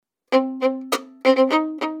Hello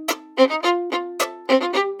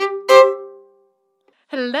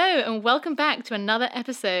and welcome back to another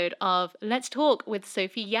episode of Let's Talk with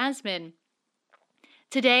Sophie Yasmin.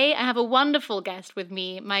 Today I have a wonderful guest with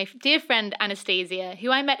me, my dear friend Anastasiya,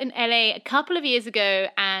 who I met in LA a couple of years ago,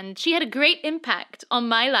 and she had a great impact on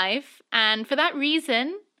my life. And for that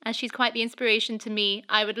reason, as she's quite the inspiration to me,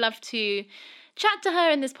 I would love to chat to her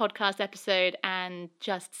in this podcast episode and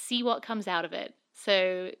just see what comes out of it.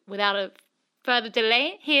 So without a further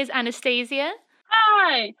delay, here's Anastasiya.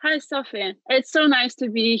 Hi, Sophie. It's so nice to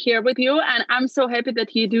be here with you, and I'm so happy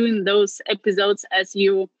that you're doing those episodes as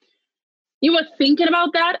you were thinking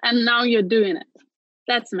about that, and now you're doing it.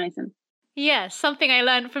 That's amazing. Yeah, something I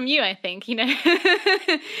learned from you, I think, One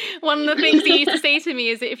of the things you used to say to me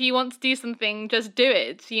is that if you want to do something, just do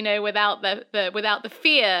it, without the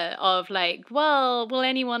fear of like, well, will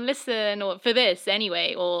anyone listen, or for this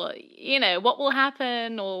anyway, or, what will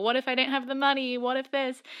happen, or what if I don't have the money, what if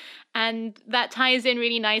this? And that ties in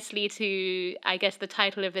really nicely to, I guess, the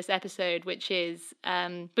title of this episode, which is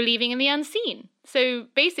Believing in the Unseen. So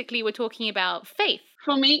basically, we're talking about faith.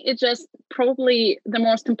 For me, it's just probably the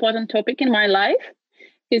most important topic in my life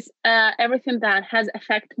is everything that has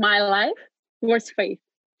affected my life was faith.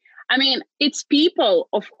 I mean, it's people,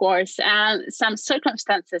 of course, and some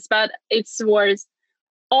circumstances, but it's was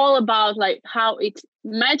all about like how it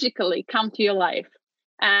magically come to your life.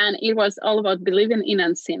 And it was all about believing in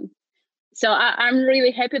unseen. So I'm really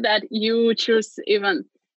happy that you choose even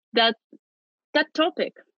that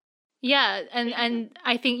topic. Yeah, and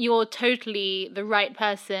I think you're totally the right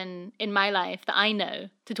person in my life that I know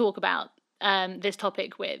to talk about this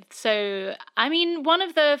topic with. So, I mean, one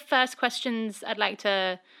of the first questions I'd like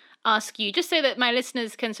to ask you, just so that my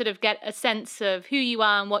listeners can sort of get a sense of who you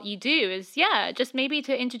are and what you do, is, just maybe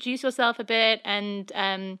to introduce yourself a bit and,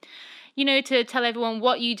 to tell everyone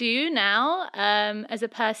what you do now as a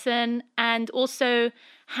person, and also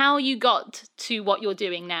how you got to what you're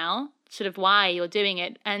doing now, sort of why you're doing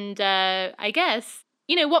it, and I guess,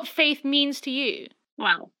 what faith means to you.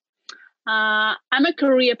 Wow. I'm a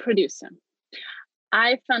career producer.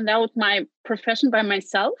 I found out my profession by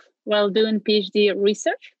myself while doing PhD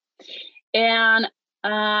research. And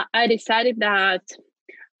I decided that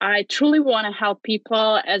I truly want to help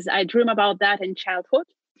people as I dream about that in childhood.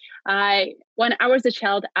 When I was a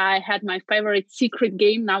child, I had my favorite secret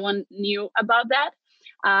game. No one knew about that.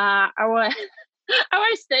 I was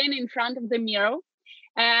staying in front of the mirror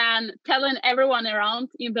and telling everyone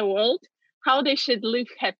around in the world how they should live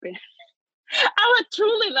happy. I was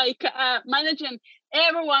truly like managing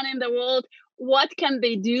everyone in the world. What can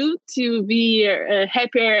they do to be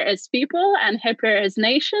happier as people and happier as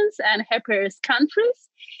nations and happier as countries?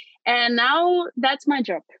 And now that's my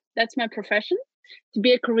job. That's my profession, to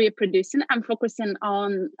be a career producer. I'm focusing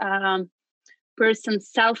on person's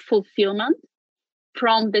self-fulfillment,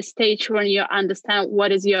 from the stage where you understand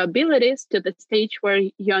what is your abilities to the stage where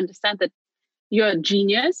you understand that you're a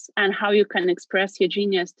genius and how you can express your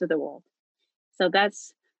genius to the world. So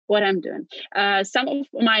that's what I'm doing. Some of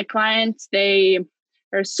my clients, they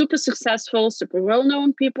are super successful, super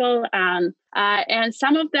well-known people, and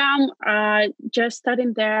some of them are just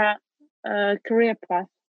starting their career path.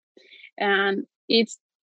 And it's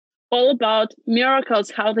all about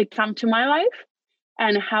miracles, how they come to my life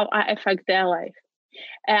and how I affect their life.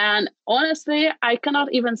 And honestly, I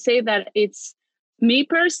cannot even say that it's me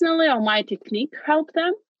personally or my technique helped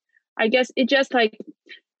them. I guess it just like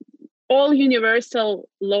all universal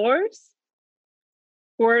laws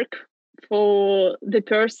work for the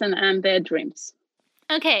person and their dreams.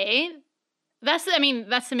 Okay. That's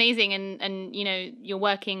amazing. And you're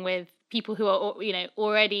working with people who are,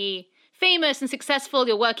 already famous and successful.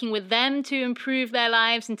 You're working with them to improve their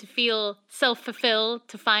lives and to feel self-fulfilled,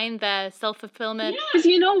 to find their self-fulfillment. Yes,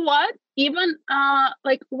 you know what? Even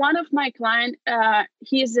like one of my clients,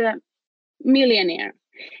 he's a millionaire.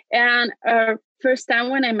 And first time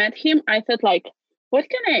when I met him, I thought like, what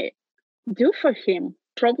can I do for him?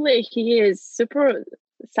 Probably he is super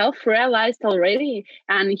self-realized already,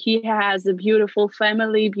 and he has a beautiful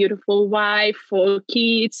family, beautiful wife, 4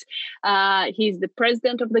 kids. He's the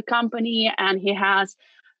president of the company, and he has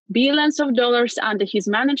billions of dollars under his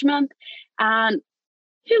management, and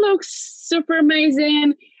he looks super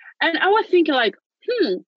amazing. And I was thinking like,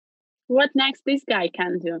 what next this guy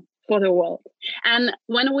can do for the world? And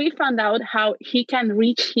when we found out how he can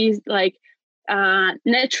reach his like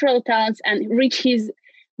natural talents and reach his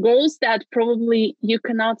goals that probably you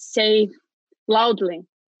cannot say loudly.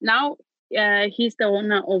 Now he's the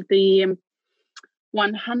owner of the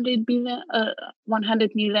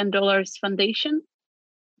 $100 million foundation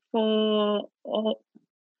for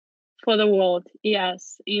for the world.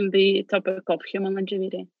 Yes, in the topic of human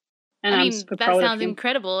longevity. And I I'm mean, super that proud of sounds you.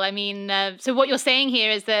 incredible. I mean, so what you're saying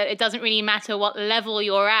here is that it doesn't really matter what level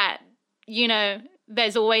you're at. You know,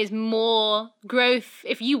 there's always more growth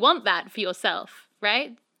if you want that for yourself,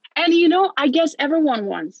 right? And I guess everyone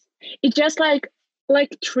wants. It's just like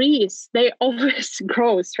trees, they always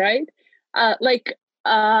grows, right?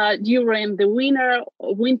 During the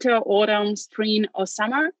winter, autumn, spring, or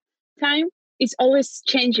summer time, it's always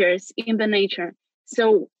changes in the nature.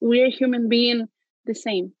 So we're human being the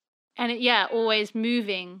same. And always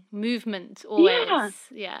movement, Yeah. always,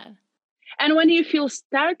 yeah. And when you feel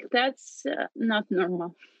stuck, that's not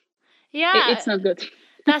normal. It's Yeah, not good.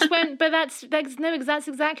 that's when, but that's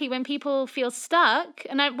exactly when people feel stuck.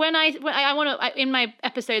 And when I want to, in my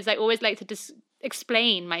episodes, I always like to just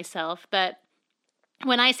explain myself that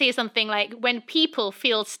when I say something like, when people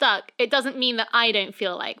feel stuck, it doesn't mean that I don't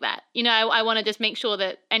feel like that. You know, I want to just make sure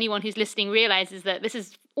that anyone who's listening realizes that this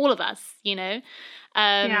is all of us, you know?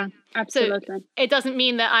 Yeah, So absolutely. it doesn't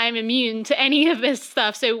mean that I'm immune to any of this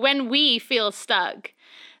stuff. So when we feel stuck,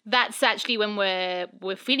 that's actually when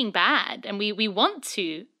we're feeling bad and we want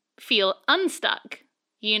to feel unstuck,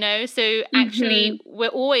 you know? So actually we're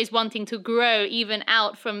always wanting to grow even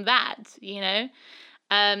out from that, you know?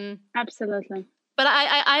 Absolutely. But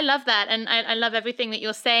I love that, and I love everything that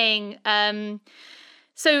you're saying.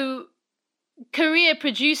 So career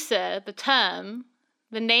producer, the term,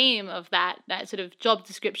 the name of that sort of job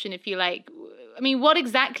description, if you like. I mean, what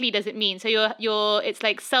exactly does it mean? So it's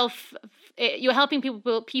like you're helping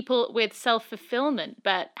people with self-fulfillment,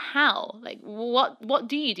 but how? Like, what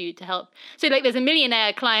do you do to help? So like, there's a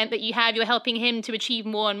millionaire client that you have, you're helping him to achieve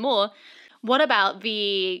more and more. What about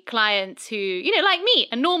the clients who, you know, like me,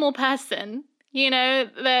 a normal person, you know,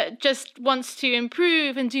 that just wants to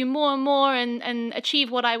improve and do more and more and achieve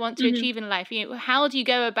what I want to achieve in life? You know, how do you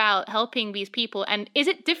go about helping these people? And is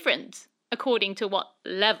it different according to what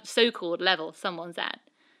so-called level someone's at?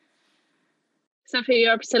 Sophie,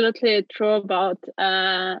 you're absolutely true about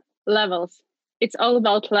levels. It's all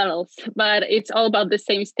about levels, but it's all about the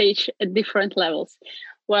same stage at different levels.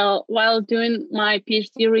 Well, while doing my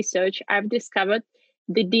PhD research, I've discovered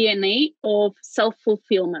the DNA of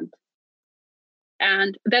self-fulfillment.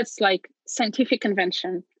 And that's like scientific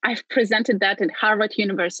invention. I've presented that at Harvard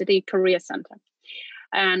University Career Center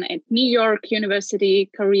and at New York University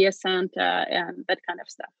Career Center and that kind of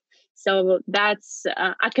stuff. So that's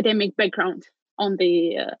academic background on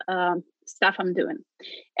the stuff I'm doing.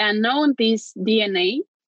 And knowing this DNA,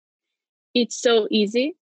 it's so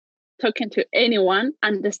easy talking to anyone,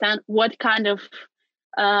 understand what kind of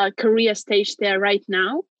career stage they're right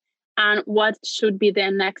now and what should be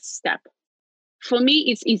their next step. For me,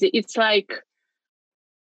 it's easy. It's like,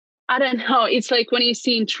 I don't know. It's like when you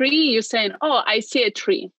see a tree, you're saying, oh, I see a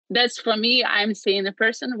tree. That's for me, I'm seeing a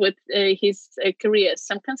person with his career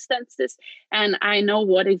circumstances, and I know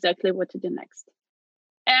what to do next.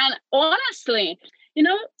 And honestly,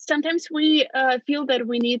 sometimes we feel that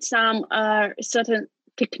we need some certain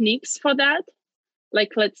techniques for that.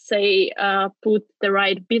 Like, let's say, put the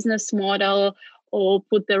right business model or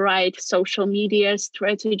put the right social media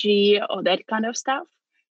strategy or that kind of stuff.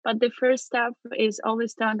 But the first step is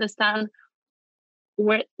always to understand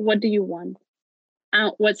what do you want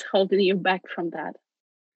and what's holding you back from that.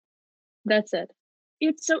 That's it.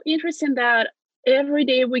 It's so interesting that every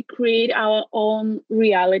day we create our own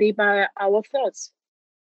reality by our thoughts.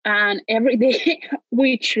 And every day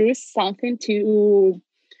we choose something to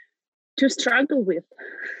struggle with.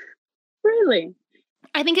 Really.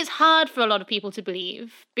 I think it's hard for a lot of people to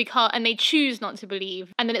believe and they choose not to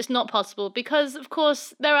believe, and then it's not possible because, of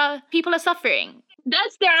course, people are suffering.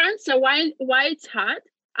 That's the answer. Why it's hard?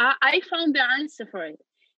 I found the answer for it.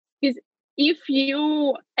 Is if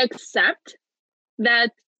you accept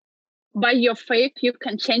that by your faith you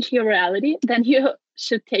can change your reality, then you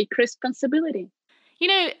should take responsibility. You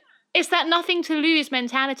know, it's that nothing to lose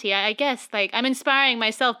mentality. I guess, like, I'm inspiring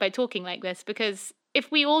myself by talking like this because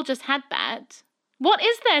if we all just had that, what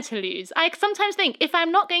is there to lose? I sometimes think if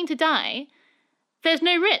I'm not going to die, there's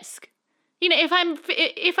no risk. You know,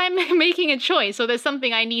 if I'm making a choice or there's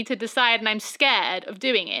something I need to decide and I'm scared of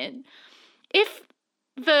doing it, if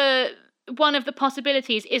one of the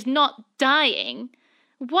possibilities is not dying,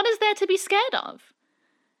 what is there to be scared of?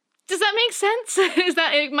 Does that make sense? Is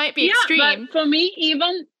that it might be extreme? But for me,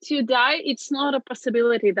 even to die, it's not a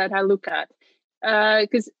possibility that I look at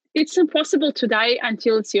because it's impossible to die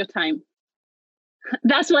until it's your time.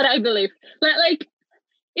 That's what I believe. Like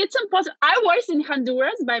it's impossible. I was in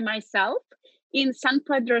Honduras by myself in San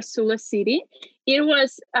Pedro Sula City. It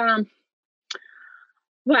was,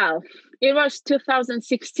 It was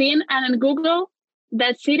 2016, and in Google,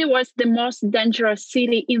 that city was the most dangerous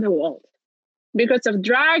city in the world because of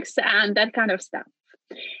drugs and that kind of stuff.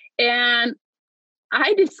 And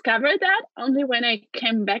I discovered that only when I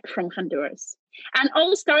came back from Honduras. And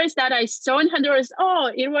all stories that I saw in Honduras, oh,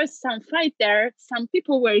 it was some fight there. Some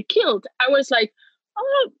people were killed. I was like,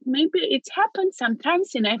 oh, maybe it's happened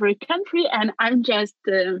sometimes in every country, and I'm just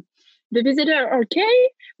the visitor, okay?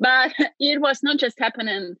 But it was not just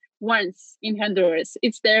happening once in Honduras.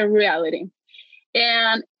 It's their reality.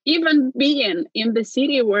 And even being in the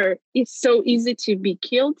city where it's so easy to be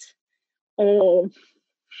killed or,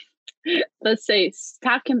 let's say,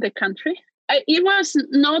 stuck in the country, it was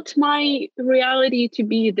not my reality to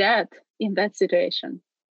be dead in that situation.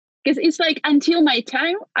 Because it's like, until my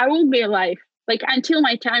time, I will be alive. Like, until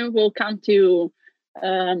my time will come to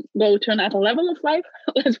go to another level of life.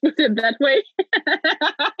 Let's put it that way.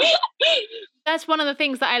 That's one of the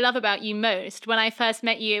things that I love about you most. When I first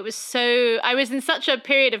met you, I was in such a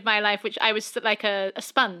period of my life which I was like a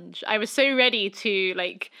sponge. I was so ready to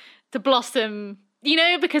blossom,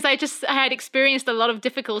 because I had experienced a lot of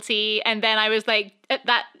difficulty, and then I was like at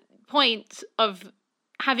that point of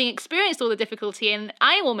having experienced all the difficulty, and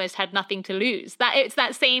I almost had nothing to lose. That it's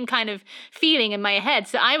that same kind of feeling in my head.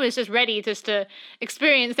 So I was just ready just to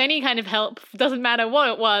experience any kind of help, doesn't matter what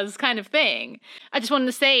it was, kind of thing. I just wanted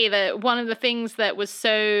to say that one of the things that was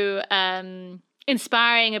so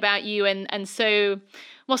inspiring about you, and so,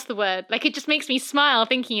 what's the word? Like, it just makes me smile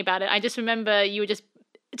thinking about it. I just remember you were just,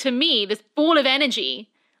 to me, this ball of energy,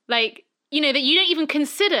 like, that you don't even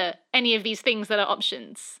consider any of these things that are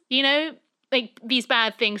options, like these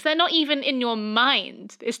bad things. They're not even in your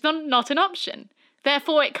mind. It's not an option.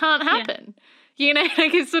 Therefore, it can't happen. Yeah.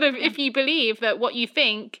 Like, it's sort of, if you believe that what you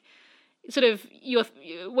think,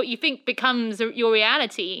 what you think becomes your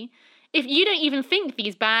reality, if you don't even think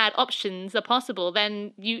these bad options are possible,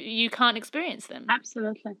 then you can't experience them.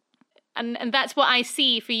 Absolutely. And that's what I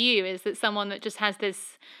see for you, is that someone that just has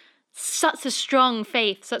such a strong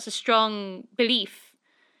faith, such a strong belief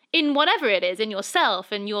in whatever it is, in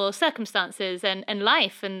yourself and your circumstances and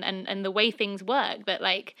life and the way things work, that,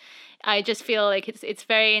 like, I just feel like it's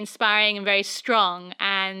very inspiring and very strong,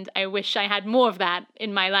 and I wish I had more of that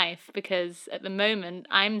in my life, because at the moment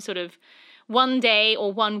I'm sort of one day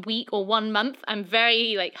or 1 week or 1 month, I'm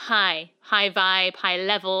very like high vibe, high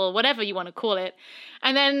level, whatever you want to call it.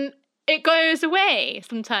 And then it goes away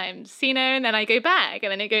sometimes, and then I go back,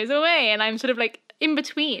 and then it goes away, and I'm sort of like in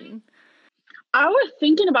between. I was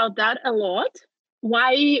thinking about that a lot,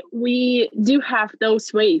 why we do have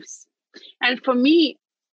those waves. And for me,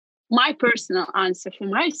 my personal answer for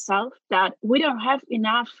myself, that we don't have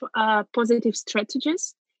enough positive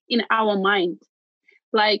strategies in our mind.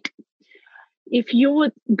 Like, if you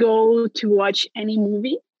would go to watch any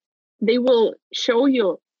movie, they will show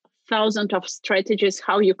you thousands of strategies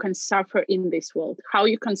how you can suffer in this world, how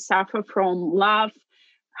you can suffer from love,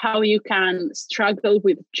 how you can struggle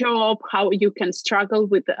with job, how you can struggle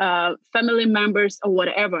with family members or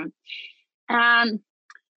whatever. And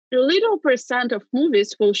a little percent of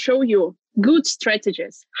movies will show you good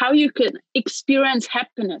strategies, how you can experience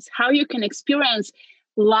happiness, how you can experience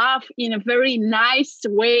love in a very nice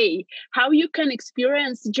way, how you can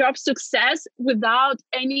experience job success without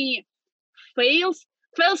any fails,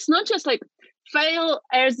 not just like fail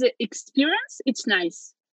as an experience. It's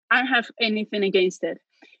nice. I don't have anything against it.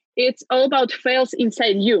 It's all about fails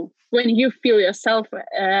inside you, when you feel yourself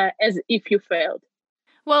as if you failed.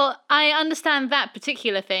 Well, I understand that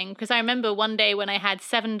particular thing, because I remember one day when I had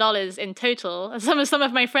 $7 in total. Some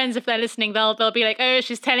of my friends, if they're listening, they'll be like, "Oh,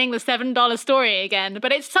 she's telling the $7 story again."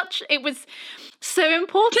 But it was so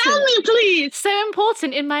important. Tell me, please. So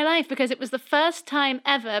important in my life, because it was the first time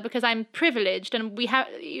ever, because I'm privileged, and we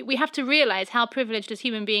have to realize how privileged as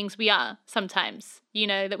human beings we are sometimes,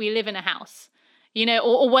 that we live in a house,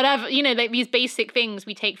 or whatever, like these basic things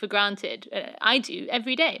we take for granted. I do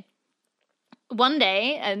every day. One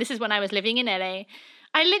day, and this is when I was living in LA,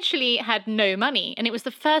 I literally had no money, and it was the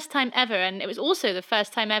first time ever, and it was also the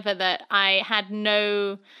first time ever that I had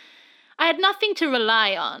nothing to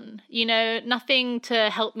rely on, nothing to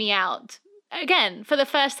help me out. Again, for the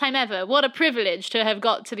first time ever, what a privilege to have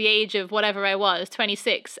got to the age of whatever I was,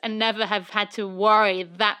 26, and never have had to worry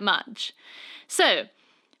that much. So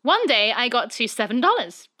one day I got to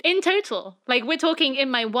 $7 in total. Like, we're talking in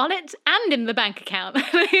my wallet and in the bank account.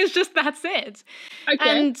 That's it. Okay.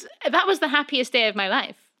 And that was the happiest day of my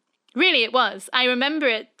life. Really, it was. I remember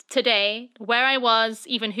it today, where I was,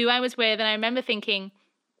 even who I was with. And I remember thinking,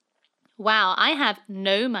 wow, I have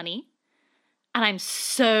no money and I'm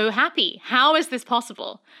so happy. How is this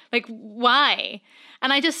possible? Like, why?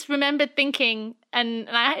 And I just remembered thinking, and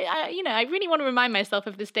I really want to remind myself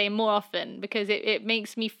of this day more often, because it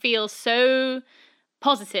makes me feel so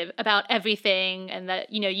positive about everything, and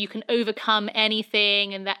that, you can overcome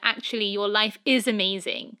anything, and that actually your life is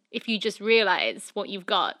amazing if you just realize what you've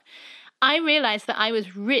got. I realized that I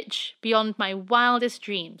was rich beyond my wildest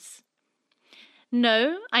dreams.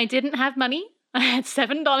 No, I didn't have money. I had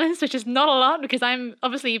 $7, which is not a lot, because I'm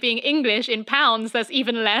obviously being English. In pounds, that's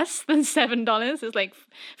even less than $7. It's like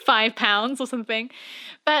 £5 or something.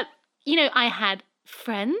 But, I had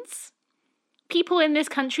friends, people in this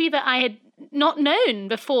country that I had not known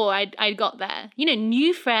before I got there.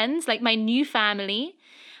 New friends, like my new family.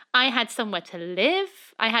 I had somewhere to live.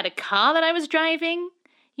 I had a car that I was driving,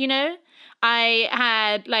 I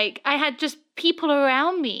had just people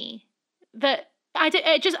around me that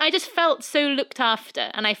I just felt so looked after,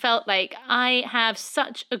 and I felt like I have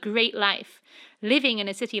such a great life living in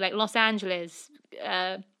a city like Los Angeles,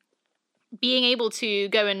 being able to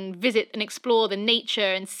go and visit and explore the nature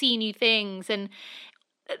and see new things, and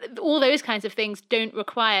all those kinds of things don't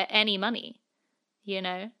require any money,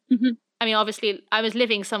 Mm-hmm. I mean, obviously, I was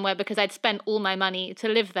living somewhere because I'd spent all my money to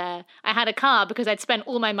live there. I had a car because I'd spent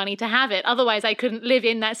all my money to have it. Otherwise, I couldn't live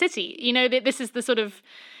in that city. This is the sort of,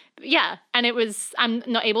 and I'm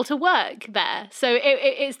not able to work there. So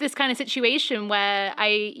it's this kind of situation where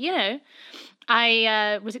I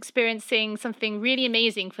was experiencing something really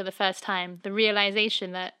amazing for the first time. The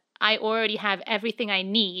realization that I already have everything I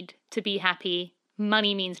need to be happy.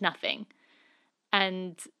 Money means nothing.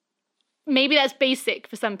 And maybe that's basic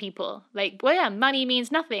for some people. Like, well, yeah, money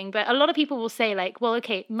means nothing. But a lot of people will say, like, well,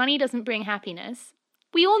 okay, money doesn't bring happiness.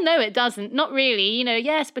 We all know it doesn't. Not really.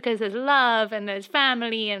 Yes, because there's love and there's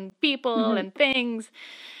family and people and things.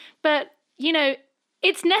 But,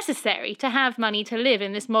 it's necessary to have money to live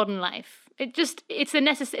in this modern life.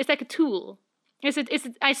 It's like a tool.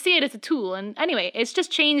 I see it as a tool. And anyway, it's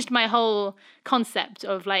just changed my whole concept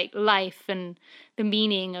of like life and the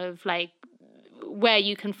meaning of like where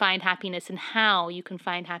you can find happiness and how you can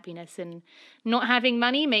find happiness. And not having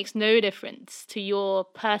money makes no difference to your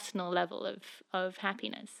personal level of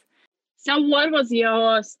happiness. So what was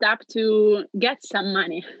your step to get some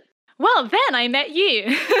money? Well, then I met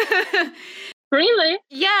you. Really?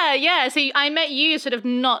 Yeah. So I met you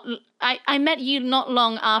I met you not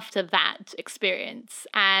long after that experience.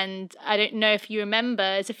 And I don't know if you remember,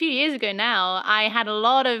 it's a few years ago now, I had a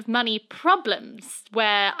lot of money problems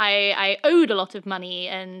where I owed a lot of money,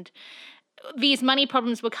 and these money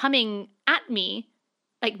problems were coming at me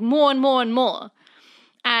like more and more and more.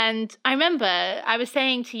 And I remember I was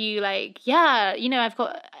saying to you, like, yeah, I've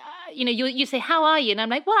got, you say, how are you? And I'm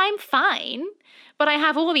like, well, I'm fine. But I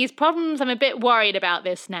have all these problems. I'm a bit worried about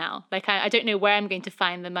this now. Like, I don't know where I'm going to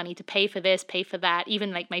find the money to pay for this, pay for that,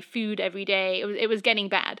 even like my food every day. It was getting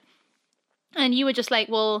bad. And you were just like,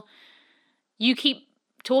 well, you keep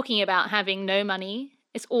talking about having no money.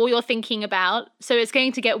 It's all you're thinking about. So it's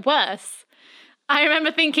going to get worse. I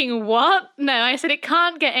remember thinking, what? No, I said, it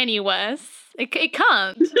can't get any worse. It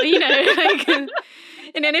can't,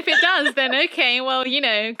 and then if it does, then okay, well,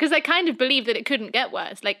 because I kind of believed that it couldn't get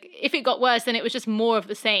worse. Like, if it got worse, then it was just more of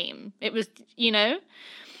the same. It was,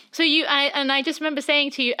 So I just remember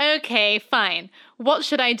saying to you, okay, fine. What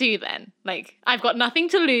should I do then? Like, I've got nothing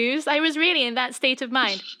to lose. I was really in that state of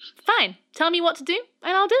mind. Fine, tell me what to do,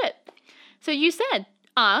 and I'll do it. So you said,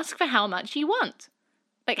 ask for how much you want.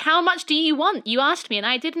 Like, how much do you want? You asked me, and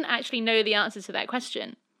I didn't actually know the answer to that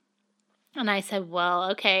question. And I said, well,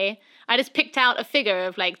 okay. I just picked out a figure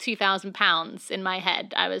of like £2,000 in my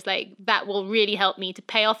head. I was like, that will really help me to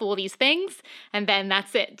pay off all these things. And then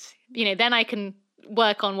that's it. Then I can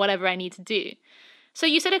work on whatever I need to do. So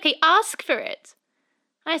you said, okay, ask for it.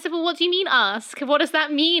 I said, well, what do you mean ask? What does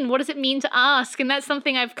that mean? What does it mean to ask? And that's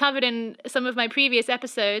something I've covered in some of my previous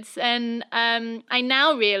episodes. And I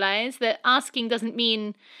now realize that asking doesn't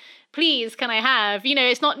mean, please, can I have?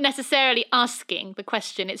 It's not necessarily asking the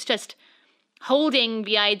question. It's just holding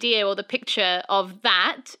the idea or the picture of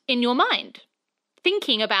that in your mind,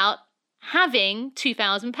 thinking about having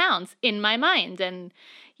 £2,000 in my mind. And,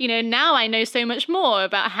 now I know so much more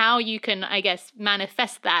about how you can, I guess,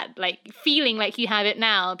 manifest that, like feeling like you have it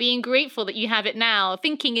now, being grateful that you have it now,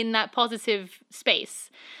 thinking in that positive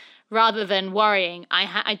space, rather than worrying,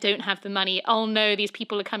 I don't have the money, oh no, these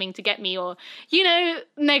people are coming to get me, or,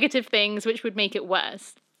 negative things which would make it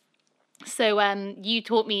worse. So you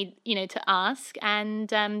taught me, to ask, and,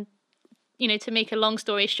 to make a long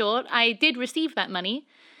story short, I did receive that money.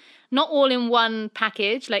 not all in one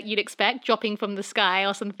package like you'd expect, dropping from the sky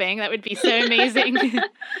or something. That would be so amazing.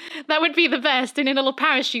 That would be the best. In a little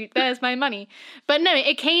parachute, there's my money. But no,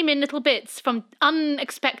 it came in little bits from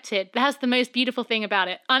unexpected. That's the most beautiful thing about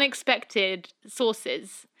it. Unexpected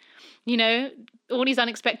sources. You know, all these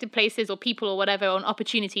unexpected places or people or whatever, or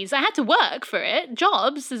opportunities. I had to work for it,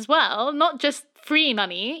 jobs as well, not just free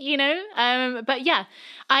money, you know. But yeah,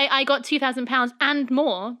 I got £2,000 and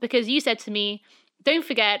more because you said to me, don't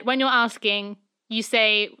forget, when you're asking, you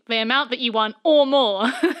say the amount that you want or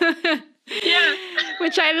more. Yeah.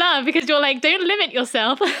 Which I love because you're like, don't limit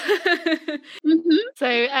yourself. Mm-hmm. So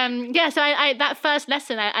I that first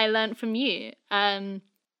lesson I learned from you.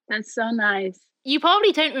 That's so nice. You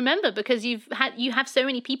probably don't remember because you have so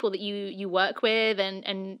many people that you work with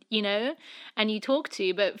and you know and you talk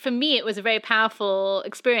to. But for me, it was a very powerful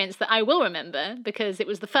experience that I will remember because it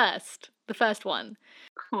was the first one.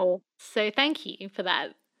 Cool. So thank you for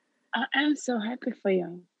that. I'm so happy for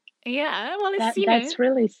you. Yeah, well, it's That's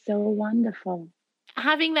really so wonderful.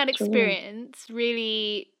 Having that experience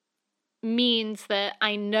really means that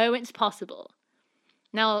I know it's possible.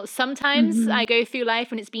 Now, sometimes I go through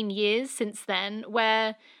life, and it's been years since then,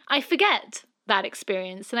 where I forget that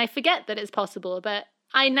experience and I forget that it's possible, but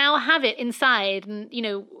I now have it inside. And, you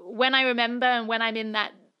know, when I remember and when I'm in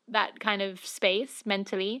that kind of space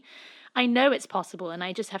mentally, I know it's possible. And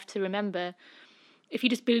I just have to remember, if you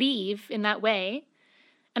just believe in that way,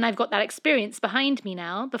 and I've got that experience behind me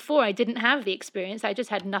now. Before I didn't have the experience, I just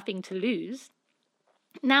had nothing to lose.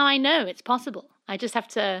 Now I know it's possible. I just have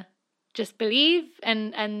to just believe,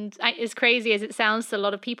 and as crazy as it sounds to a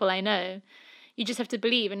lot of people I know, you just have to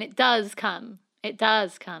believe, and it does come. It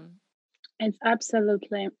does come. It's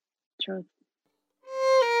absolutely true.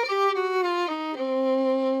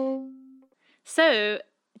 So,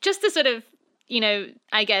 just to sort of, you know,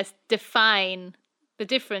 I guess define the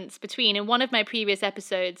difference between, in one of my previous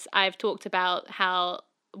episodes, I've talked about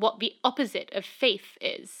what the opposite of faith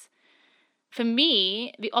is. For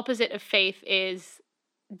me, the opposite of faith is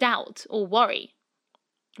doubt or worry,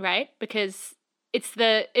 right? Because it's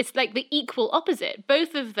like the equal opposite.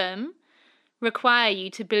 Both of them require you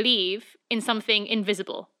to believe in something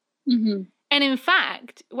invisible. Mm-hmm. And in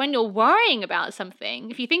fact, when you're worrying about something,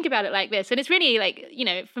 if you think about it like this, and it's really like, you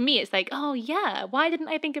know, for me, it's like, oh yeah, why didn't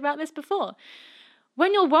I think about this before?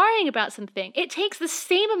 When you're worrying about something, it takes the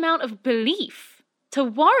same amount of belief to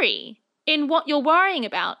worry in what you're worrying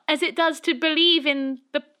about as it does to believe in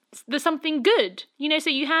the something good. You know, so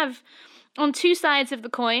you have on two sides of the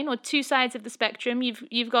coin or two sides of the spectrum,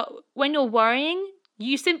 you've got, when you're worrying,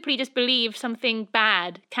 you simply just believe something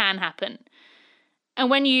bad can happen. And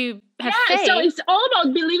when you have faith, so it's all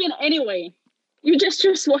about believing anyway. You just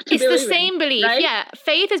choose what to believe. It's the same belief, right? Yeah.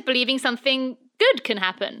 Faith is believing something good can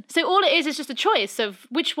happen. So all it is just a choice of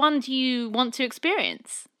which one do you want to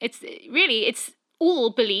experience. It's all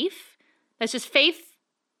belief. There's just faith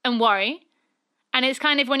and worry. And it's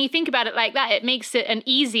kind of, when you think about it like that, it makes it an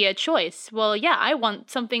easier choice. Well, yeah, I want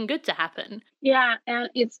something good to happen. Yeah, and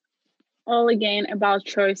it's all again about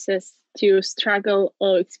choices to struggle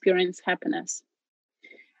or experience happiness.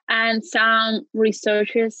 And some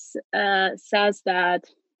researchers says that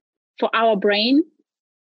for our brain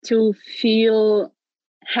to feel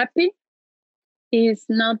happy is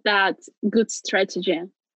not that good strategy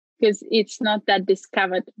because it's not that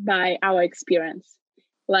discovered by our experience.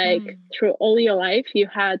 Like through all your life, you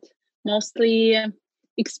had mostly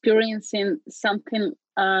experiencing something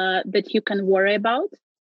that you can worry about.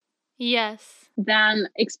 Yes. Than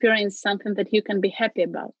experience something that you can be happy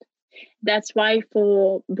about. That's why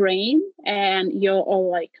for brain and your all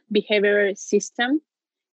like behavior system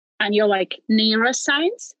and your like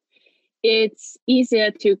neuroscience, it's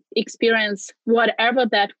easier to experience whatever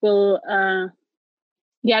that will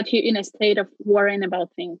get you in a state of worrying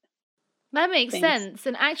about things. That makes sense.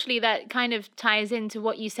 And actually that kind of ties into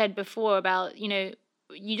what you said before about, you know,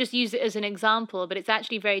 you just use it as an example, but it's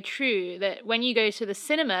actually very true that when you go to the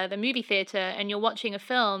cinema, the movie theater, and you're watching a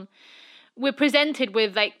film, we're presented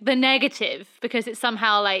with like the negative because it's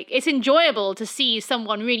somehow like it's enjoyable to see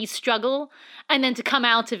someone really struggle and then to come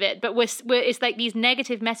out of it. But it's like these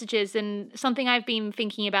negative messages. And something I've been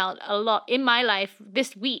thinking about a lot in my life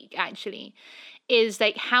this week actually is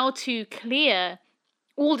like how to clear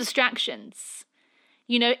all distractions,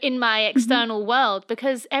 you know, in my external world,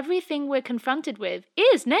 because everything we're confronted with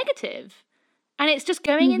is negative. And it's just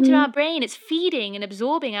going into our brain. It's feeding and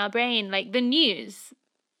absorbing our brain, like the news.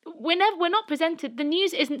 Whenever we're not presented, the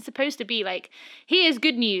news isn't supposed to be like, here's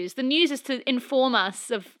good news. The news is to inform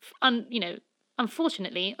us of,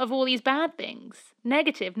 unfortunately, of all these bad things.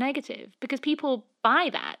 Negative, because people buy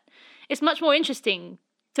that. It's much more interesting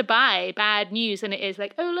to buy bad news than it is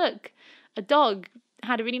like, oh, look, a dog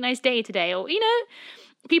had a really nice day today. Or,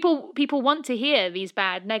 people want to hear these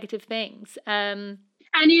bad, negative things. And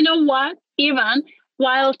you know what? Even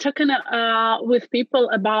while talking with people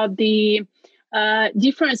about the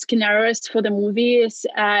different scenarios for the movies,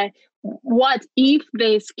 what if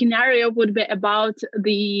the scenario would be about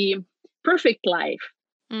the perfect life?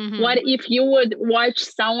 Mm-hmm. What if you would watch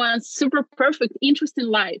someone's super perfect, interesting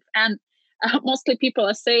life? And mostly people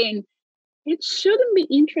are saying, it shouldn't be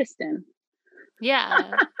interesting.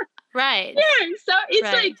 Yeah, right. Yeah, so it's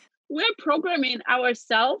right. like we're programming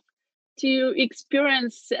ourselves to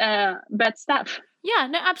experience bad stuff. Yeah,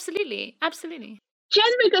 no, absolutely. Absolutely.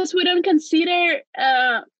 Just because we don't consider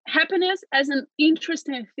happiness as an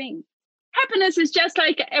interesting thing. Happiness is just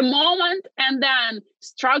like a moment, and then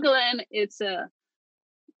struggling, it's a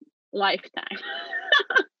lifetime.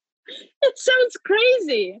 It sounds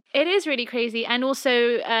crazy. It is really crazy. And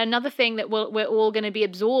also another thing that we're all going to be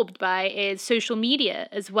absorbed by is social media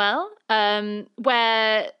as well,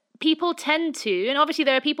 where people tend to, and obviously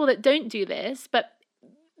there are people that don't do this, but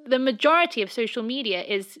the majority of social media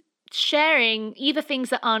is sharing either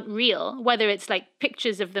things that aren't real, whether it's like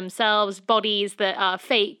pictures of themselves, bodies that are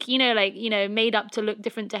fake, made up to look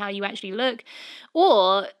different to how you actually look,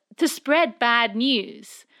 or to spread bad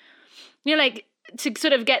news. Like to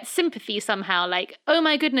sort of get sympathy somehow, like, oh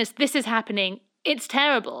my goodness, this is happening. It's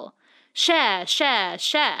terrible. Share, share,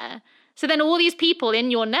 share. So then all these people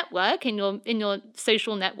in your network, in your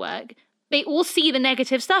social network, they all see the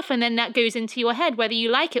negative stuff, and then that goes into your head, whether you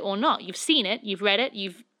like it or not. You've seen it, you've read it,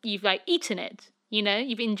 you've like eaten it,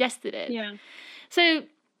 you've ingested it. Yeah. So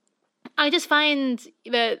I just find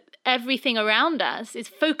that everything around us is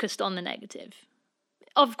focused on the negative.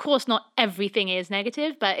 Of course, not everything is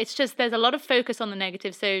negative, but it's just there's a lot of focus on the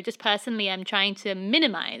negative. So just personally, I'm trying to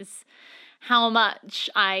minimize how much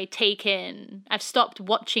I take in. I've stopped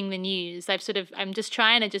watching the news. I'm just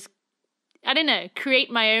trying to I don't know,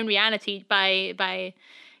 create my own reality by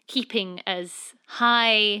keeping as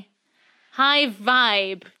high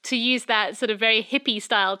vibe, to use that sort of very hippie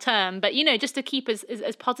style term, but just to keep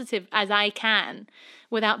as positive as I can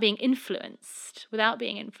without being influenced.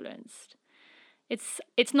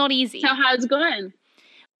 It's not easy. So how's it going?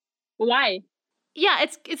 Why? Yeah,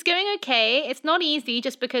 it's going okay. It's not easy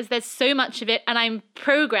just because there's so much of it, and I'm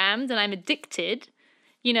programmed and I'm addicted.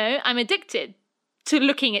 I'm addicted to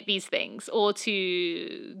looking at these things, or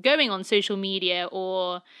to going on social media,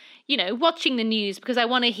 or watching the news because I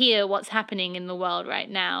want to hear what's happening in the world right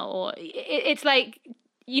now. Or it's like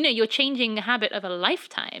you're changing the habit of a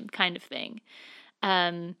lifetime kind of thing.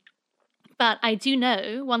 But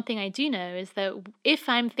one thing I do know is that if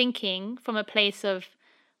I'm thinking from a place of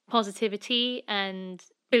positivity and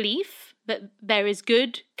belief that there is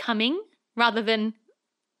good coming, rather than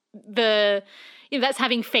that's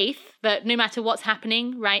having faith that no matter what's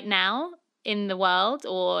happening right now in the world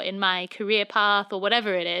or in my career path or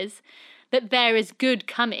whatever it is, that there is good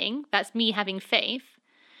coming, that's me having faith,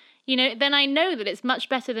 then I know that it's much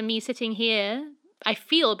better than me sitting here. I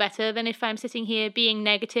feel better than if I'm sitting here being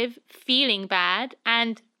negative, feeling bad,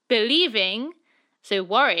 and worrying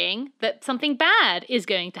that something bad is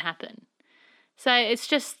going to happen. So it's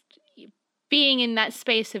just being in that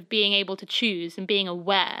space of being able to choose and being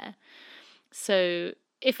aware. So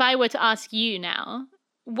if I were to ask you now,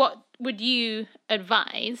 what would you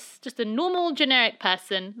advise just a normal generic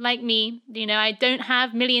person like me? I don't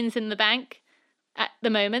have millions in the bank at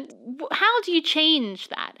the moment. How do you change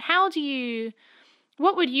that?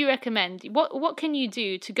 What would you recommend? What can you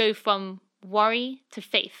do to go from worry to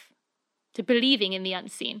faith, to believing in the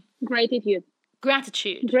unseen? Gratitude.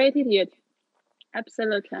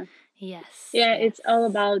 Absolutely. Yes. Yeah, yes. It's all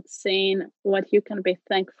about saying what you can be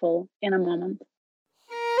thankful in a moment.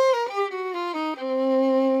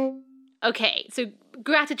 Okay, so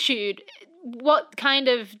gratitude. What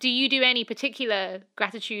do you do any particular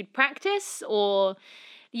gratitude practice? Or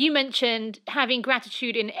you mentioned having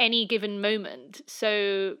gratitude in any given moment.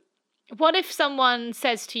 So what if someone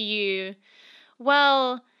says to you,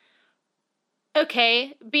 well,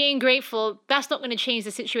 okay, being grateful, that's not going to change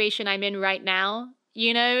the situation I'm in right now.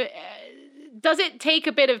 Does it take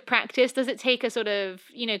a bit of practice? Does it take a sort of,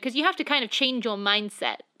 because you have to kind of change your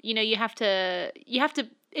mindset. You have to,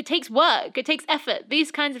 it takes work, it takes effort,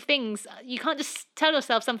 these kinds of things. You can't just tell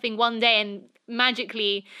yourself something one day and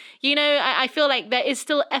magically, I feel like there is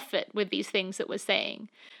still effort with these things that we're saying.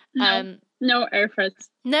 No effort.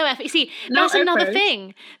 No effort. See, that's another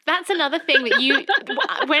thing. That's another thing that you,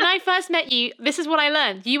 when I first met you, this is what I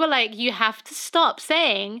learned. You were like, you have to stop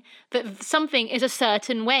saying that something is a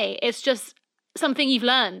certain way. It's just, something you've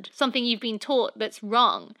learned, something you've been taught that's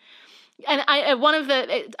wrong. And I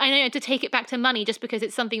know, to take it back to money, just because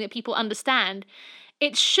it's something that people understand,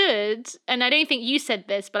 it should, and I don't think you said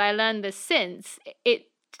this, but I learned this since, it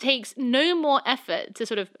takes no more effort to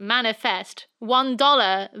sort of manifest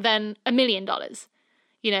 $1 than $1 million,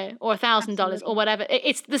 or $1,000 or whatever.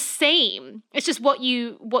 It's the same. It's just what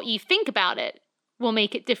you think about it will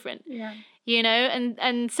make it different. Yeah.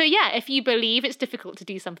 And so, yeah, if you believe it's difficult to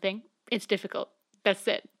do something, it's difficult. That's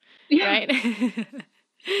it. Yeah. Right?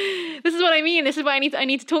 This is what I mean. This is why I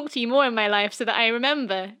need to talk to you more in my life, so that I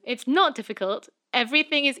remember it's not difficult.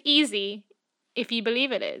 Everything is easy if you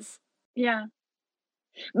believe it is. Yeah.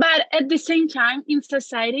 But at the same time, in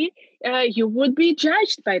society, you would be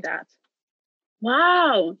judged by that.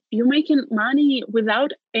 Wow, you're making money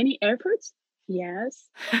without any efforts? Yes.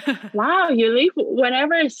 Wow, you live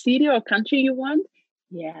whatever city or country you want?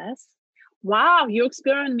 Yes. Wow, you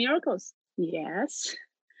experience miracles? Yes.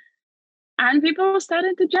 And people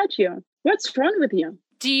started to judge you. What's wrong with you?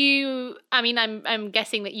 I'm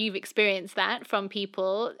guessing that you've experienced that from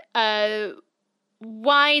people.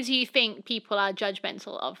 Why do you think people are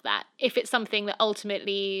judgmental of that, if it's something that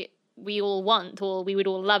ultimately we all want or we would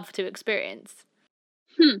all love to experience?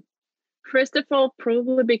 First of all,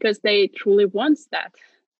 probably because they truly want that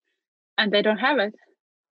and they don't have it.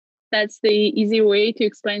 That's the easy way to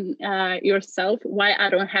explain yourself why I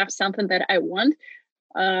don't have something that I want,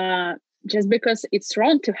 just because it's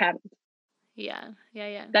wrong to have it. Yeah.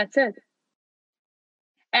 That's it.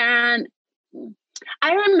 And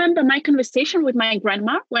I remember my conversation with my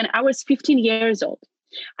grandma when I was 15 years old.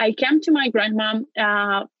 I came to my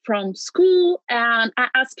grandma from school and I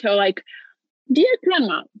asked her, like, dear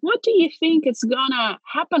grandma, what do you think is gonna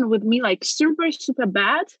happen with me, like super, super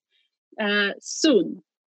bad soon?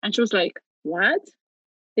 And she was like, what?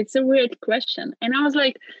 It's a weird question. And I was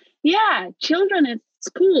like, yeah, children at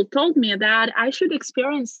school told me that I should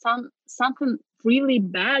experience something really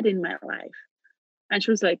bad in my life. And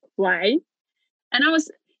she was like, why? And I was,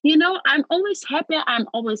 I'm always happy. I'm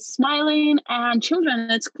always smiling. And children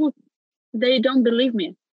at school, they don't believe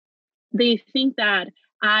me. They think that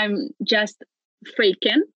I'm just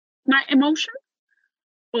faking my emotion,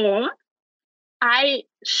 or I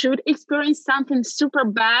should experience something super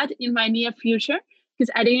bad in my near future because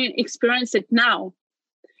I didn't experience it now.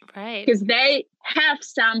 Right. Because they have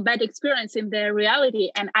some bad experience in their reality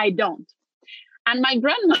and I don't. And my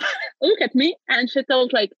grandma looked at me and she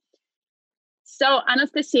told, like, so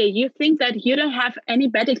Anastasia, you think that you don't have any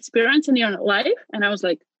bad experience in your life? And I was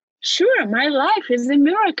like, sure, my life is a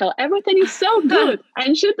miracle. Everything is so good.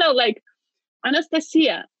 And she told, like,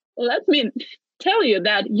 Anastasia, let me tell you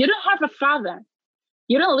that you don't have a father.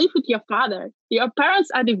 You don't live with your father. Your parents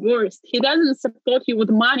are divorced. He doesn't support you with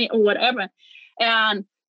money or whatever. And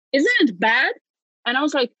isn't it bad? And I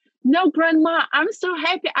was like, no, grandma, I'm so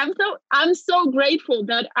happy. I'm so grateful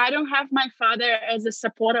that I don't have my father as a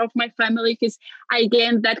supporter of my family, because I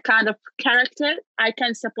gained that kind of character. I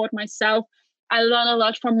can support myself. I learn a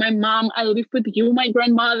lot from my mom. I live with you, my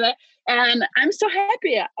grandmother. And I'm so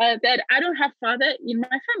happy that I don't have father in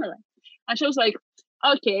my family. And she was like,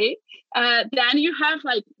 okay, then you have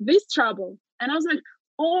like this trouble. And I was like,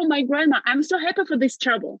 oh, my grandma, I'm so happy for this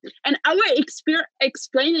trouble. And I was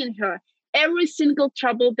explaining her every single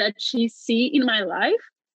trouble that she see in my life,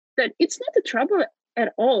 that it's not a trouble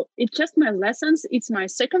at all. It's just my lessons. It's my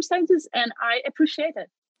circumstances. And I appreciate it.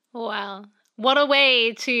 Wow. What a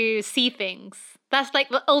way to see things. That's like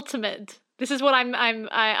the ultimate. This is what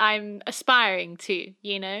I'm aspiring to,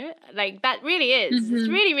 like that really is. Mm-hmm. It's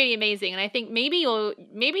really, really amazing. And I think maybe you're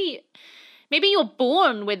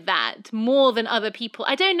born with that more than other people.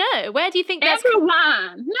 I don't know. Where do you think that's...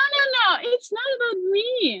 Everyone. No. It's not about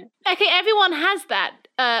me. Okay, everyone has that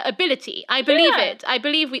ability. I believe it. I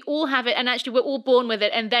believe we all have it. And actually, we're all born with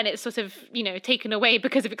it. And then it's sort of, taken away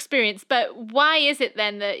because of experience. But why is it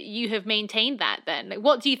then that you have maintained that then? Like,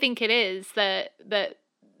 what do you think it is that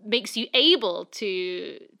makes you able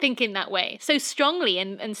to think in that way so strongly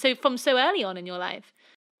and so from so early on in your life?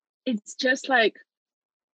 It's just like,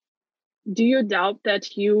 do you doubt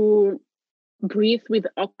that you breathe with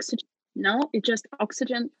oxygen? No, it's just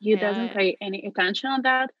oxygen. You doesn't pay any attention on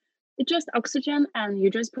that. It's just oxygen and you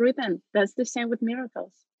just breathe in. That's the same with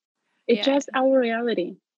miracles. It's just our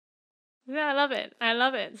reality. Yeah, I love it. I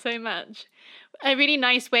love it so much. A really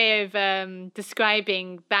nice way of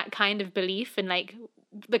describing that kind of belief, and like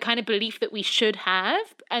the kind of belief that we should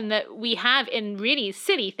have and that we have in really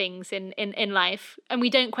silly things in life, and we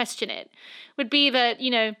don't question it, would be that,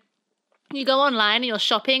 you go online and you're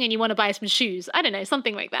shopping and you want to buy some shoes. I don't know,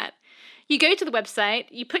 something like that. You go to the website,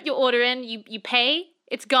 you put your order in, you pay.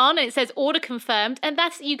 It's gone and it says order confirmed, and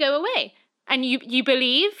that's, you go away. And you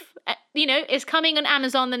believe, it's coming on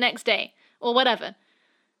Amazon the next day or whatever.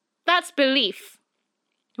 That's belief.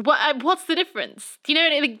 What's the difference?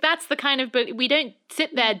 Like, that's the kind of, we don't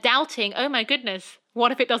sit there doubting, oh my goodness,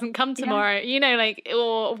 what if it doesn't come tomorrow?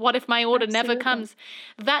 Or what if my order never comes?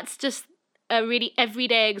 That's just a really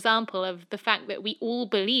everyday example of the fact that we all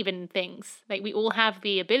believe in things. Like, we all have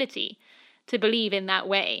the ability to believe in that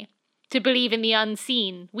way, to believe in the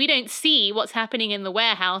unseen. We don't see what's happening in the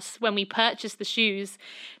warehouse when we purchase the shoes.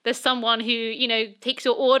 There's someone who, takes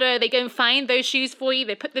your order, they go and find those shoes for you,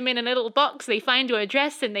 they put them in a little box, they find your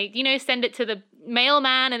address, and they, send it to the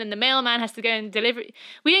mailman, and then the mailman has to go and deliver it.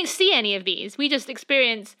 We don't see any of these. We just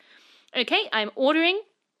experience, okay, I'm ordering,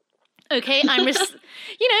 okay,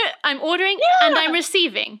 I'm ordering and I'm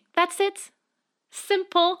receiving. That's it.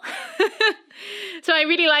 Simple. So I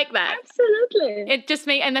really like that. Absolutely. It just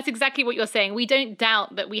and that's exactly what you're saying. We don't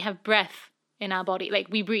doubt that we have breath in our body. Like,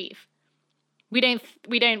 we breathe. We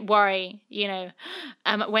don't worry,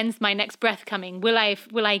 when's my next breath coming? Will I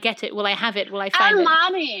get it? Will I have it? Will I find it? And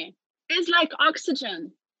money is like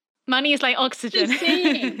oxygen. Money is like oxygen.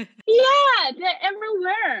 Yeah, they're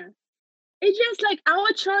everywhere. It's just like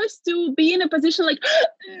our choice to be in a position like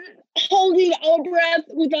holding our breath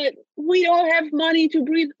without, we don't have money to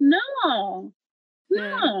breathe. No.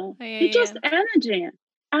 It's just energy.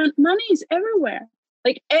 And money is everywhere,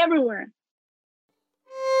 like everywhere.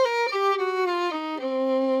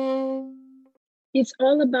 It's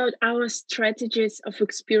all about our strategies of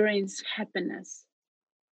experience happiness.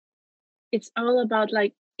 It's all about,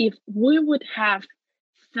 like, if we would have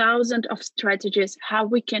thousands of strategies how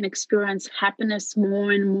we can experience happiness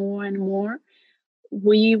more and more and more,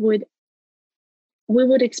 we would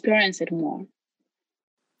experience it more.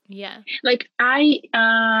 Yeah. Like, I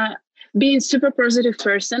being super positive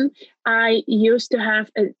person, I used to have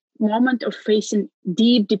a moment of facing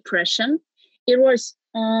deep depression. It was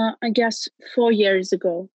I guess 4 years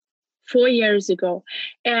ago,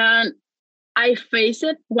 and I faced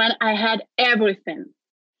it when I had everything.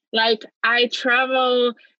 Like, I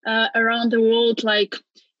travel around the world, like,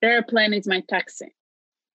 airplane is my taxi.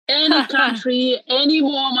 Any country, any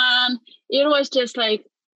woman, it was just like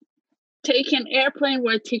taking airplane,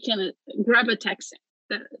 grab a taxi,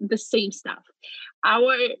 the same stuff. I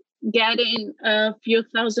was getting a few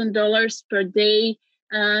 $1,000s per day,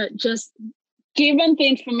 just given the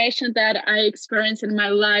information that I experienced in my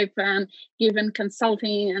life and given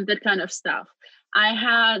consulting and that kind of stuff.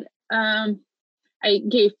 I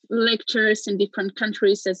gave lectures in different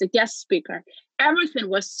countries as a guest speaker. Everything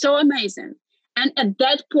was so amazing. And at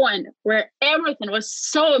that point where everything was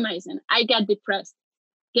so amazing, I got depressed.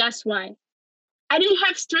 Guess why? I didn't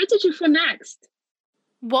have strategy for next.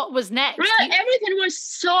 What was next? Really, everything was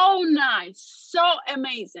so nice, so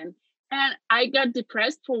amazing. And I got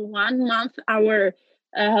depressed for 1 month. I was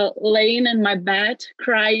laying in my bed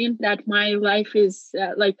crying that my life is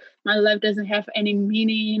my life doesn't have any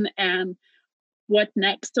meaning, and what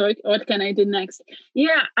next? What can I do next?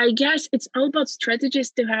 Yeah, I guess it's all about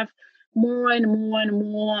strategies to have more and more and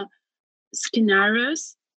more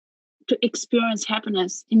scenarios to experience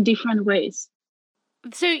happiness in different ways.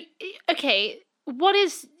 So, okay, what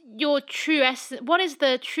is your true essence? What is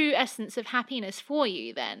the true essence of happiness for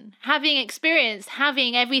you then? Having experienced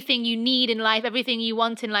having everything you need in life, everything you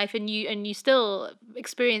want in life, and you still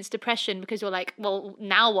experience depression because you're like, well,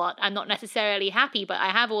 now what? I'm not necessarily happy, but I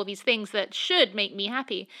have all these things that should make me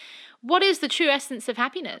happy. What is the true essence of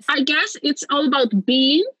happiness? I guess it's all about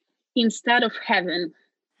being instead of having.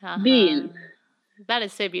 Being. That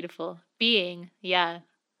is so beautiful. Being, yeah.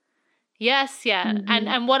 Yes, yeah. Mm-hmm.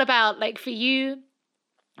 And what about, like, for you?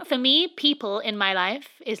 For me, people in my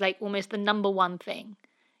life is like almost the number one thing.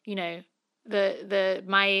 I'm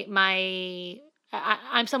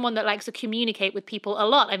someone that likes to communicate with people a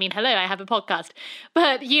lot. I mean, hello, I have a podcast.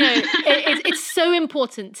 But, it's so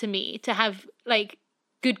important to me to have, like,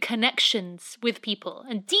 good connections with people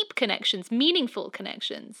and deep connections, meaningful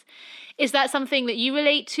connections. Is that something that you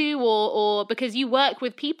relate to, or because you work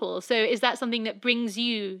with people? So is that something that brings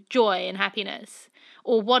you joy and happiness?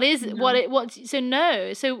 Or what is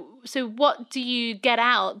No. So what do you get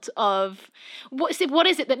out of what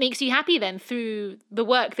is it that makes you happy then through the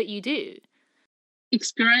work that you do?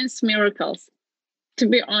 Experience miracles. To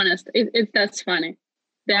be honest, that's funny.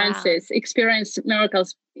 The answer is experience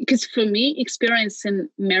miracles. Because for me, experiencing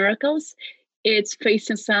miracles, it's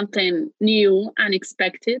facing something new,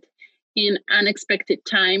 unexpected, in unexpected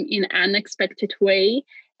time, in unexpected way,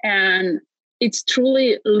 and it's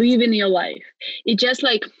truly living your life. It's just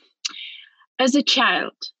like, as a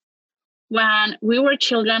child, when we were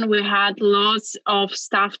children, we had lots of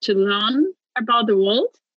stuff to learn about the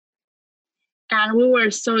world. And we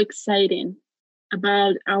were so excited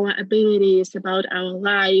about our abilities, about our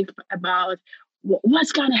life, about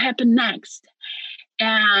what's going to happen next.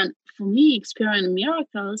 And for me, experiencing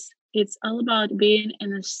miracles, it's all about being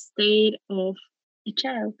in a state of a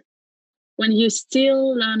child. When you're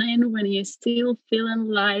still learning, when you're still feeling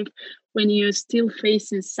life, when you're still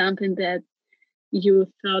facing something that you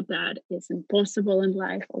thought that is impossible in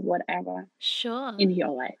life or whatever in your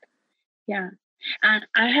life. Yeah. And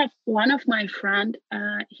I have one of my friend,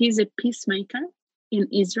 he's a peacemaker in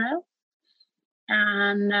Israel.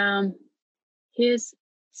 And he's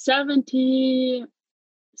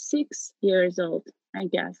 76 years old, I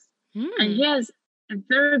guess. And he has a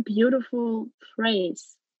very beautiful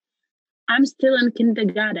phrase. I'm still in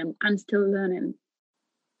kindergarten. I'm still learning.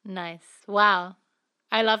 Nice. Wow.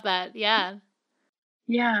 I love that. Yeah.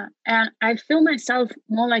 Yeah. And I feel myself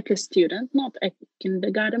more like a student, not a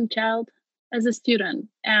kindergarten child, as a student.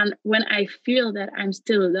 And when I feel that I'm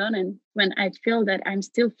still learning, when I feel that I'm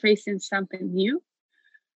still facing something new,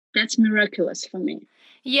 that's miraculous for me.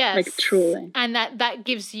 Yes. Like truly. And that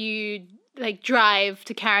gives you like drive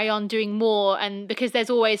to carry on doing more, and because there's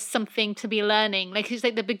always something to be learning. Like it's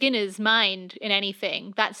like the beginner's mind in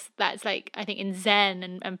anything. That's like I think in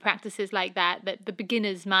Zen and practices like that the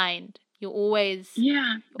beginner's mind. You're always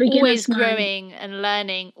growing and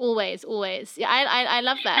learning. Always. Yeah, I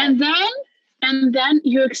love that. And then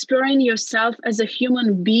you experience yourself as a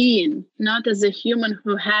human being, not as a human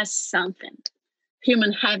who has something.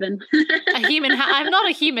 Human having. I'm not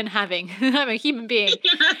a human having. I'm a human being.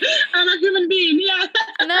 Yeah, I'm a human being. Yeah.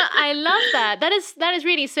 No, I love that. That is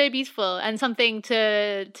really so beautiful and something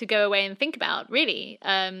to go away and think about. Really.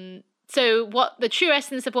 So what the true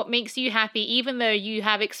essence of what makes you happy, even though you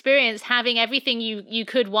have experienced having everything you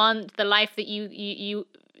could want, the life that you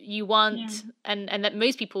want, and that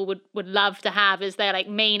most people would love to have as their like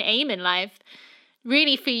main aim in life.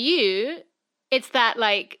 Really, for you, it's that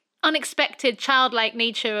like unexpected childlike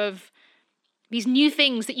nature of these new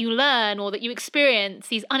things that you learn or that you experience,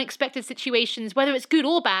 these unexpected situations, whether it's good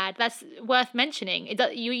or bad. That's worth mentioning.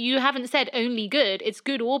 You haven't said only good. It's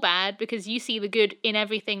good or bad because you see the good in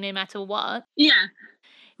everything no matter what. Yeah.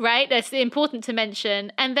 Right? That's important to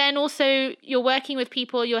mention. And then also you're working with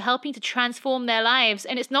people, you're helping to transform their lives.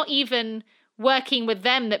 And it's not even working with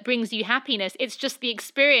them that brings you happiness. It's just the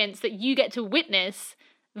experience that you get to witness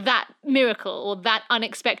that miracle or that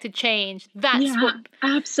unexpected change. Absolutely.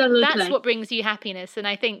 That's what brings you happiness. And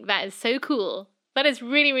I think that is so cool. That is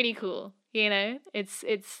really, really cool. You know, it's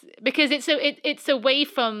because it's away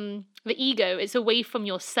from the ego. It's away from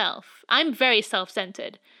yourself. I'm very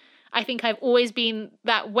self-centered. I think I've always been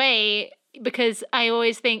that way because I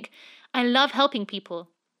always think I love helping people.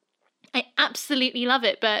 I absolutely love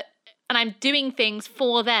it. And I'm doing things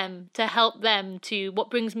for them to help them to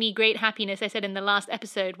what brings me great happiness. I said in the last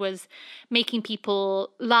episode was making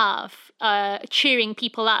people laugh, cheering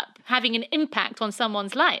people up, having an impact on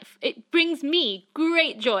someone's life. It brings me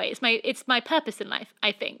great joy. It's my purpose in life,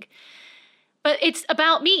 I think. But it's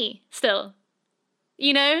about me still,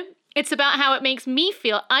 you know? It's about how it makes me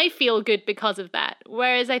feel. I feel good because of that.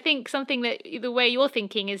 Whereas I think something that the way you're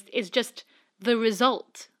thinking is just the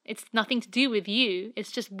result. It's nothing to do with you.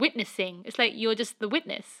 It's just witnessing. It's like you're just the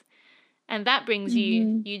witness. And that brings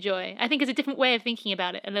you joy. I think it's a different way of thinking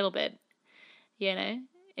about it a little bit. You know?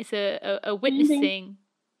 It's a witnessing,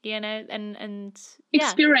 you know, and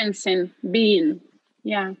experiencing, being.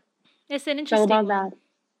 Yeah. It's an interesting one. That.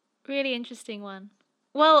 Really interesting one.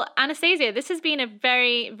 Well, Anastasia, this has been a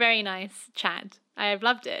very, very nice chat. I've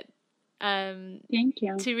loved it. Thank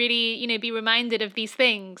you. To really, you know, be reminded of these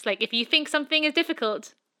things. Like if you think something is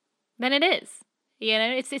difficult, then it is. You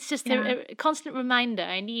know, it's just a constant reminder.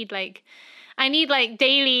 I need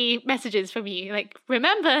daily messages from you. Like,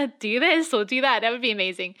 remember, do this or do that. That would be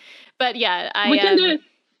amazing. But yeah, we can do it.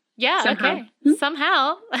 Yeah, somehow. Okay.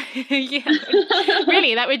 Somehow. Yeah.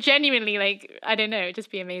 Really, that would genuinely, like, I don't know,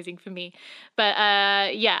 just be amazing for me. But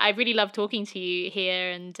yeah, I really love talking to you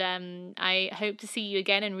here. And I hope to see you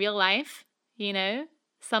again in real life, you know,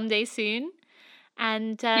 someday soon.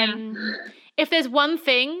 And if there's one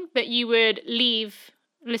thing that you would leave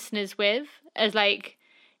listeners with as like,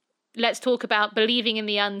 let's talk about believing in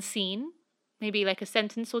the unseen, maybe like a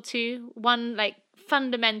sentence or two, one like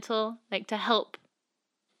fundamental, like to help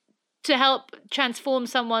transform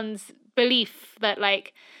someone's belief that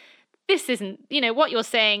like, this isn't, you know, what you're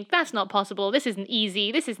saying, that's not possible, this isn't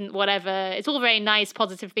easy, this isn't whatever, it's all very nice,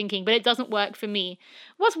 positive thinking, but it doesn't work for me.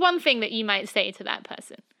 What's one thing that you might say to that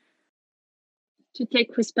person? To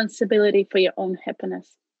take responsibility for your own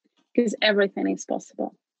happiness. because everything is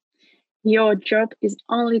possible. Your job is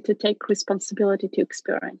only to take responsibility to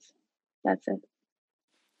experience. That's it.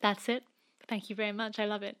 That's it. Thank you very much. I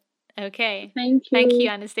love it. Okay. Thank you. Thank you,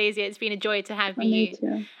 Anastasia. It's been a joy to have Me you.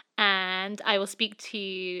 too. And I will speak to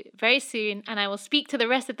you very soon. And I will speak to the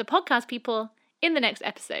rest of the podcast people in the next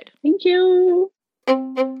episode. Thank you.